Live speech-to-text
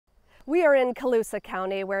We are in Colusa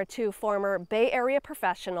County, where two former Bay Area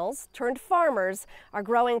professionals turned farmers are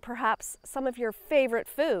growing perhaps some of your favorite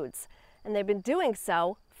foods, and they've been doing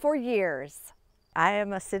so for years. I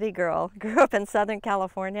am a city girl, grew up in Southern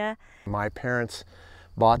California. My parents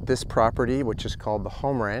bought this property, which is called the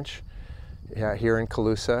Home Ranch, here in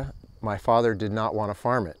Colusa. My father did not want to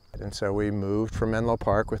farm it, and so we moved from Menlo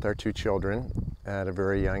Park with our two children at a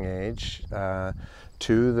very young age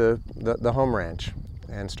to the Home Ranch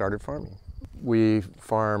and started farming. We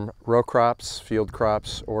farm row crops, field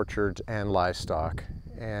crops, orchards, and livestock.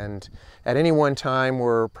 And at any one time,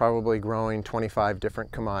 we're probably growing 25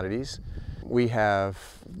 different commodities. We have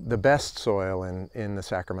the best soil in the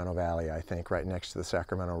Sacramento Valley, I think, right next to the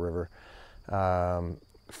Sacramento River,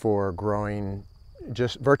 for growing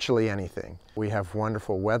just virtually anything. We have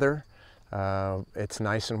wonderful weather. It's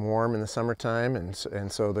nice and warm in the summertime,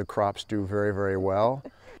 and so the crops do very, very well.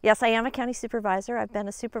 Yes, I am a county supervisor. I've been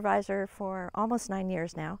a supervisor for almost 9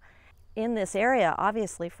 years now. In this area,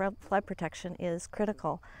 obviously, flood protection is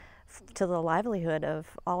critical to the livelihood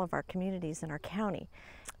of all of our communities in our county.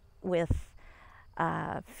 With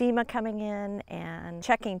FEMA coming in and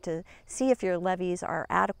checking to see if your levees are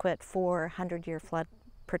adequate for 100-year flood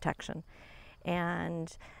protection,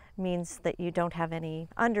 and means that you don't have any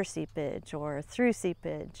under seepage or through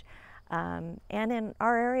seepage. And in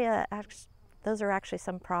our area, those are actually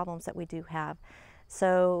some problems that we do have.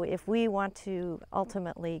 So if we want to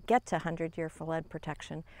ultimately get to 100-year flood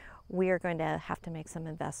protection, we are going to have to make some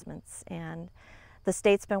investments. And the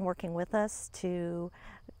state's been working with us to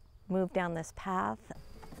move down this path.